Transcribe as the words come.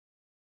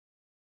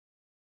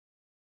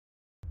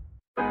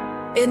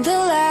In the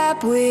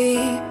lab we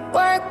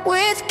work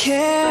with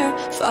care,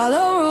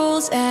 follow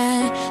rules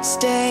and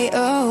stay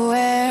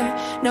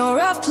aware. No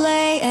rough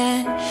play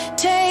and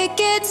take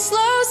it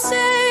slow,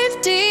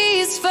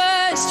 safety's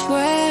first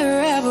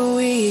wherever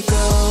we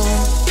go.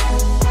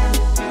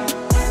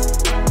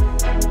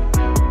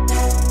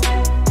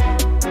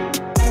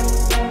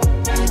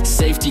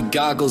 Safety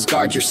goggles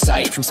guard your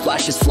sight from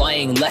splashes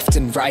flying left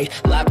and right.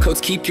 Lab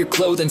coats keep your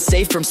clothing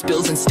safe from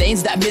spills and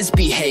stains that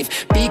misbehave.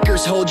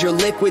 Beakers hold your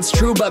liquids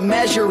true, but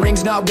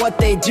measuring's not what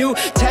they do.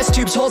 Test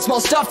tubes hold small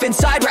stuff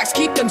inside. Racks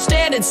keep them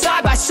standing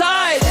side by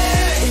side.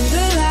 In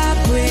the lab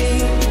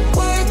we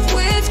work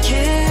with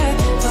care,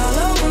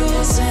 follow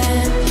rules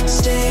and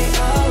stay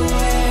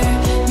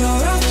aware. No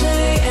rough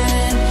play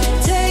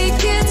and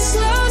take it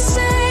slow,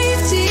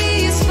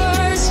 safety is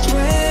first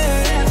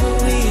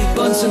wherever we go.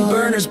 Bunsen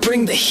burners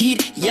bring the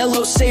heat,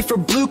 yellow safe or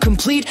blue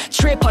complete.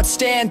 Tray pots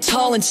stand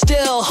tall and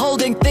still,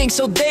 holding things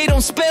so they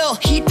don't spill.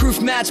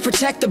 Heat-proof mats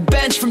protect the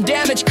bench from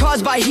damage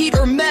caused by heat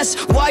or mess.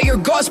 Wire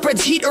gauze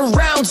spreads heat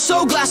around,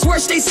 so glassware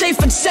stays safe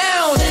and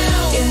sound.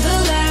 In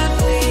the lab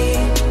we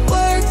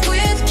work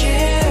with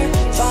care,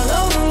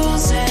 follow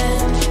rules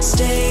and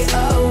stay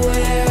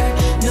aware.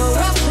 No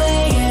rough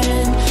play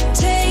and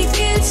take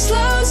it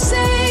slow,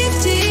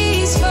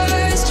 safety's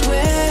first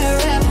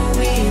wherever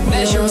we go.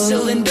 Measure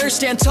cylinders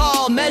stand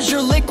tall,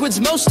 measure liquids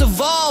most of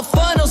all.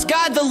 Funnels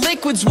guide the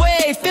liquids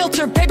way,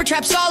 filter paper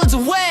trap solids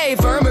away.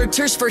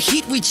 Thermometers for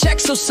heat we check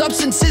so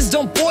substances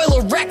don't boil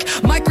or wreck.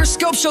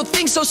 Microscopes show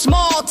things so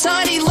small,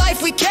 tiny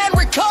life we can't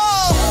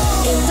recall.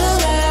 In the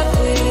lab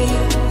we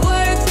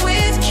work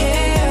with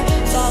care,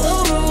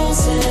 follow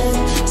rules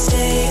and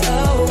stay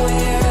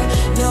aware.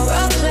 No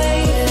rough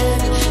play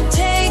and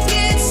take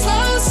it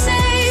slow,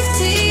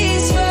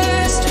 safety's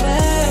first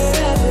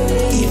wherever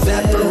we go.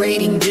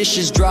 Evaporating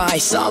dishes dry,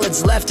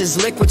 solids left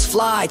as liquids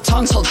fly.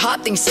 Tongues hold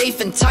hot things safe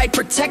and tight,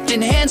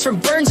 protecting hands from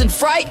burns and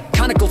fright.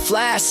 Conical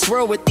flasks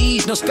swirl with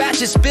ease, no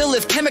splashes spill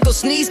if chemicals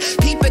sneeze.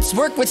 Pipets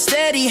work with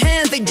steady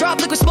hands, they drop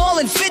liquid small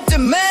and fit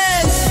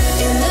demands.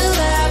 In the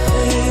lab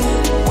we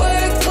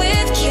work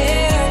with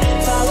care,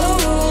 follow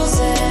rules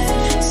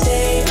and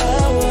stay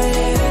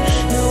aware.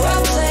 No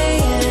rough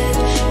play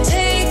and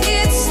take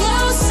it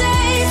slow,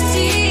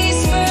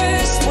 safety's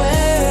first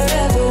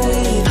wherever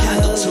we go.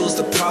 Handle tools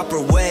the proper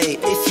way,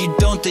 if you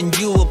don't then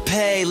you will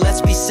pay.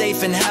 Let's be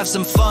safe and have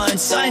some fun,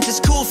 science is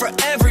cool for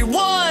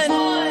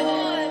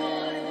everyone.